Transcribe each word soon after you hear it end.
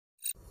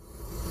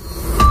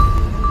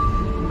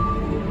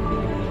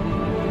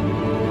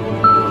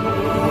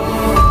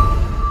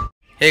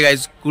Hey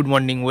guys good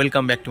morning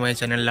welcome back to my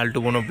channel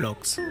लालटू Bono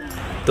blogs.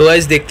 तो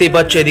guys देखते ही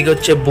पाচ্ছ এদিকে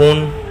হচ্ছে বোন,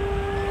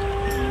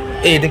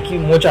 এটা কি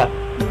মোচা,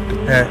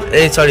 হ্যাঁ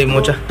এই সরি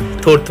মোচা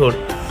থোর থোর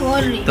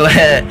তো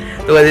হ্যাঁ।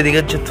 তো গাইস এদিকে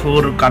হচ্ছে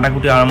থোর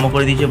কাটাকুটি আরম্ভ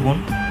করে দিয়েছে বোন,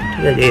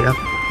 ঠিক আছে। এই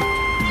দেখো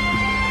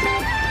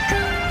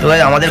তো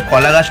গাইস আমাদের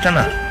কলা গাছটা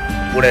না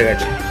পড়ে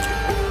গেছে,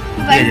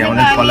 এই যে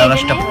আমাদের কলা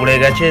গাছটা পড়ে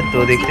গেছে। তো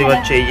দেখতে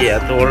পাচ্ছ এই যে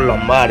এত বড়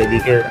লম্বা, আর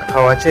এদিকে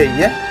রাখাও আছে এই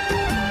যে,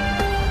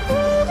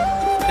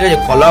 ঠিক আছে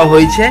কলাও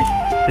হয়েছে।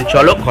 তো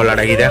চলো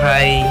কলাটা কি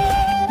দেখাই।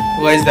 তো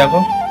গাইস দেখো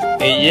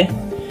এই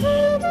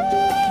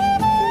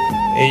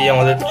যে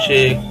আমাদের হচ্ছে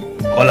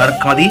কলার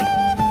কাঁদি,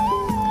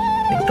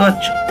 দেখতে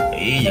পাচ্ছ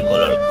এই যে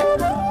কলার।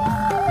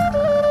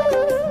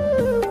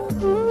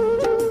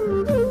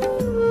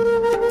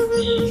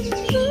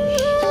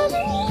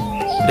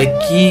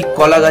 কি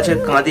কলা গাছের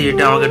কাঁদি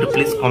এটা আমাকে একটু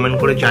প্লিজ কমেন্ট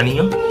করে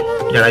জানিও,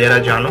 যারা যারা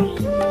জানো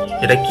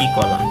এটা কি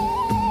কলা।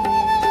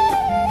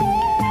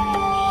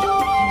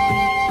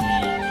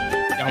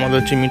 আমাদের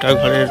হচ্ছে মিঠার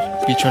ঘরের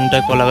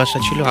পিছনটায় কলা গাছটা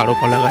ছিল, আরও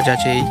কলা গাছ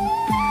আছে এই,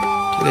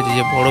 ঠিক আছে।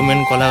 যে বড় মেন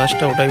কলা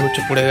গাছটা ওটাই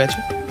হচ্ছে পড়ে গেছে।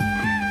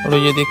 আর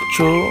ওই যে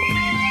দেখছো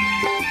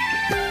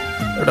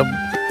একটা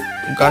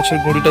গাছের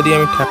গুঁড়িটা দিয়ে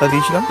আমি ঠেকা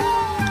দিয়েছিলাম,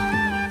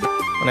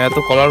 মানে এত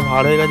কলার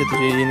ভার হয়ে গেছে তো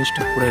এই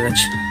জিনিসটা পড়ে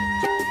গেছে।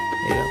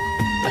 এই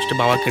গাছটা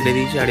বাবা কেটে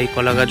দিয়েছে। আর এই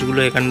কলা গাছগুলো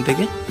এখান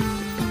থেকে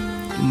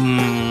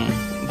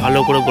ভালো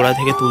করে গোড়া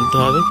থেকে তুলতে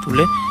হবে,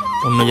 তুলে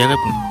অন্য জায়গায়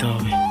পুঁততে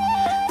হবে।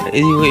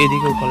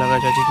 এদিকেও কলা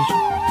গাছ আছে কিছু,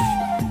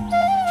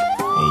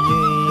 এই যে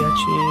এই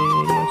আছে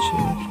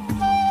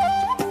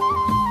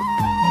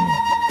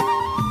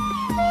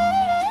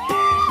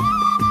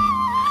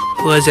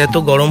তো এত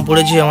গরম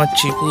পড়েছে। আমার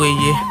চিকু, এই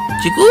যে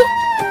চিকু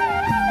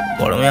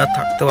গরমে আর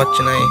থাকতে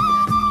পারছে না।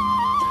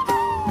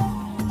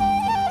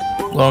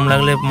 গরম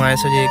লাগলে মায়ের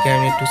সাথে একে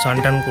আমি একটু স্নান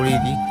টান করিয়ে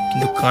দিই,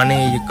 কিন্তু কানে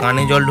এই যে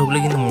কানে জল ঢুকলে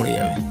কিন্তু মরে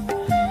যাবে,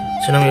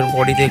 সেটা আমি ওর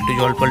বডিতে একটু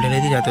জল ফল ঢেলে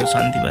দিই যাতে ও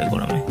শান্তি পায়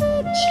গরমে।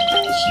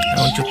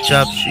 এখন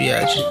চুপচাপ শুয়ে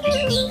আছে।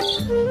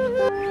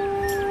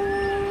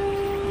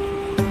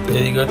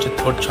 এদিকে হচ্ছে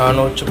থোর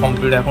ছাড়ানো হচ্ছে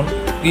কমপ্লিট। এখন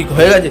কি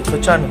হয়ে গেছে থোর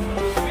ছাড়ানো,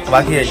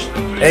 বাকি আছে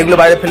এইগুলো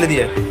বাইরে ফেলে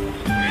দিয়ে।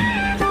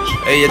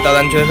 এই যে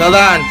দাদান ছিল,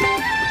 দাদান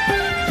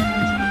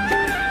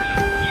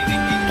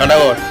টাটা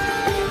কর।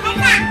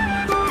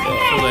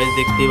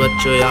 দেখতেই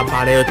পাচ্ছ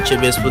বারে হচ্ছে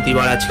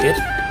বৃহস্পতিবার আজকের।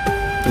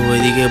 তো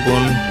ওইদিকে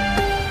বোন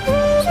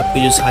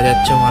সবকিছু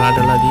সাজাচ্ছে মালা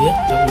টালা দিয়ে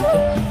ঠাকুরকে।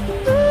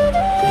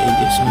 এই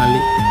যে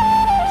সোনালি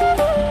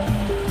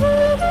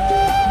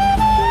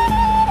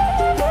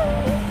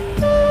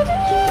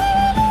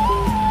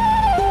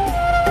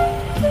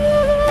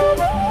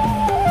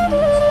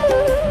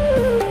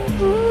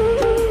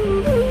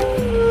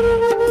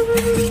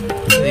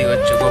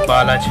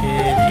গোপাল আছে,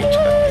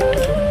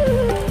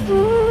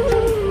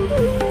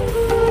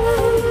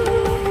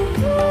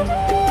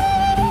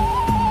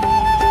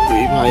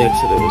 দুই ভাই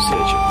একসাথে বসে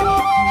আছে।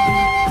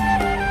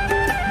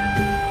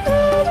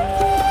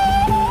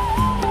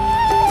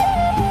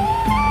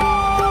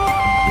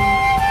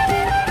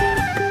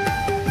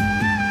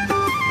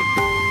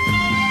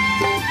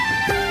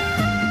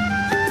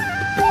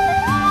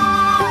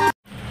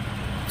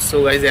 সো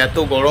গাইজ এত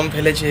গরম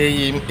ফেলেছে,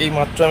 এই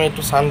মাত্র আমি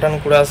একটু স্নান টান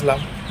করে আসলাম,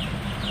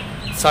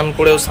 স্নান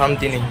করেও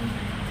শান্তি নেই,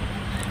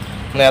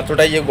 মানে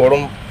এতটাই যে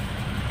গরম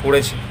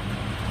পড়েছে।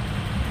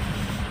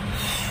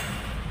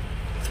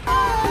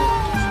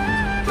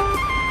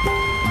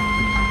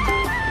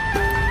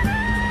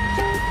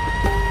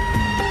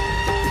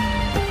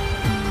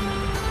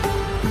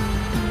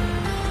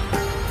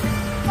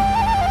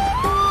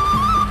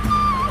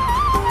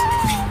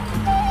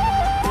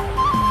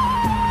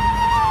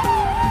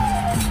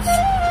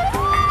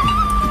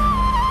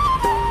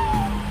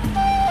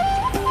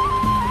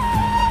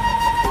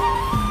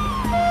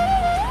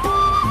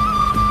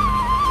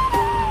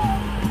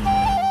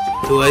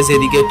 তো গাইস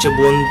এদিকে হচ্ছে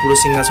বোন পুরো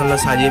সিংহাসনটা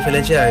সাজিয়ে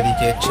ফেলেছে, আর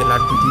এদিকে হচ্ছে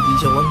লাড্ডু দিয়ে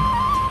দিয়েছে বোন,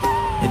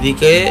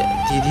 এদিকে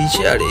দিয়ে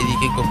দিয়েছে, আর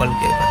এদিকে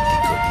গোপালকে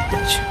কার্তিককেও দিয়ে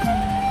দিয়েছে।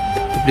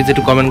 তো প্লিজ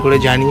একটু কমেন্ট করে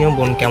জানিও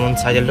বোন কেমন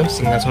সাজালো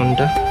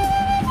সিংহাসনটা,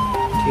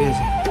 ঠিক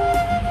আছে।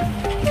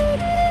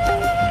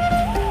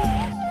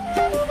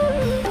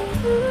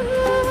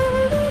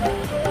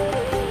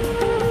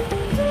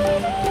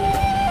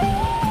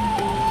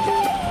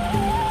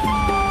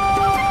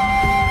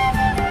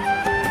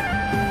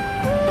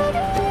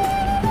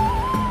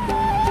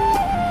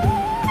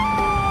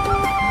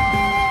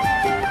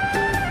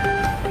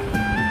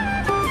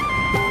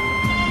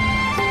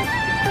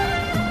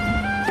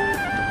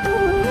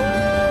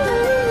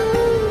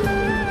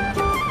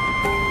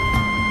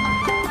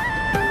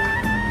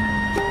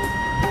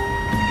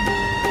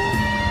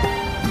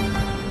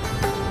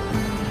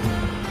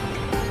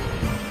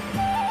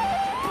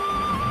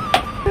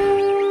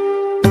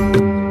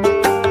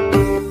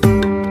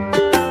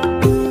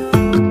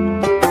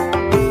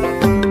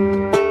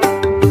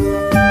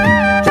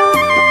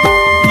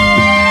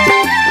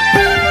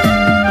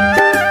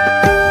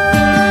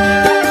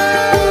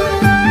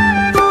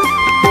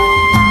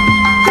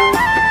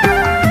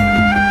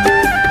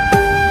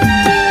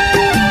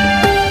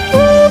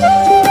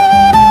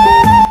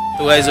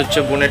 গাইস হচ্ছে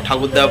বোনের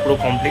ঠাকুর দেওয়া পুরো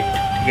কমপ্লিট,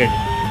 ঠিক আছে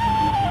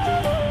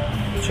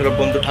চলো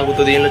বন্ধু ঠাকুর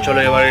তো দিয়ে এলো, চলো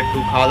এবার একটু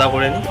খাওয়া দাওয়া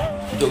করে নিই।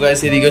 তো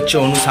গাইস এদিকে হচ্ছে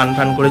অনু স্নান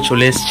ফান করে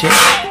চলে এসছে,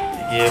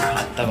 গিয়ে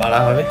ভাতটা বাড়া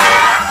হবে।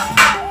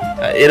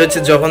 এর হচ্ছে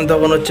যখন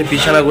তখন হচ্ছে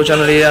বিছানা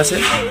গোছানো লেগে আসে,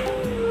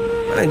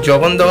 মানে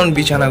যখন তখন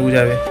বিছানা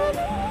গুজাবে।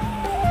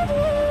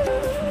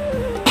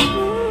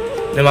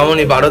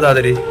 মামনি বারো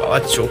তাড়াতাড়ি,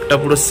 বাবার চোখটা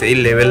পুরো সেই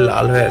লেভেল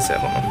লাল হয়ে আছে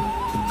এখনো।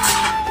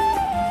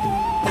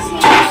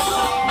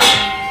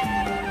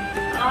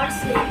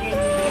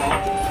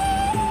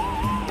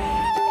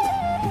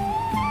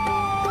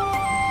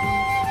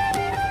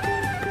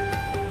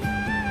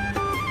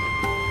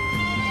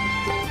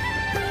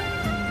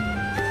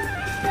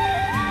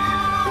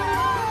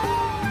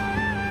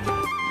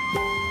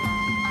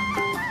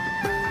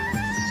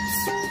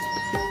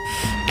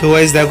 তো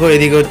গাইস দেখো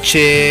এদিকে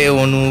হচ্ছে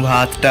অনু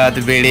ভাত টাত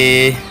বেড়ে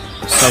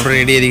সব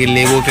রেডি, এদিকে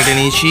লেবু কেটে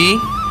নিয়েছি,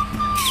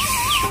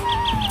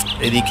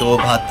 এদিকেও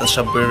ভাতটা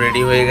সব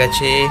রেডি হয়ে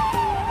গেছে।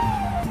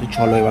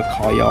 চলো এবার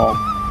খাওয়া যাও।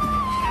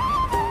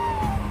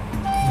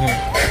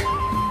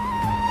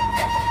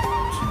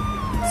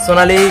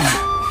 সোনালি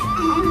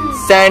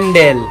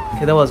স্যান্ডেল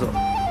খেতে বসো।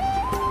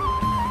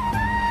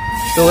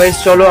 তো গাইস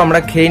চলো আমরা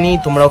খেয়ে নিই,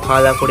 তোমরাও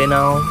খাওয়া দাওয়া করে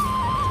নাও।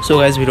 সো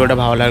গাইস ভিডিওটা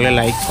ভালো লাগলে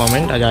লাইক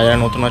কমেন্ট, আর যারা যারা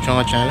নতুন আছো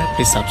আমার চ্যানেলে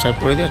প্লিজ সাবস্ক্রাইব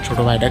করে দিও,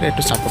 ছোটো ভাইটাকে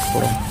একটু সাপোর্ট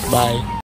করো। বাই।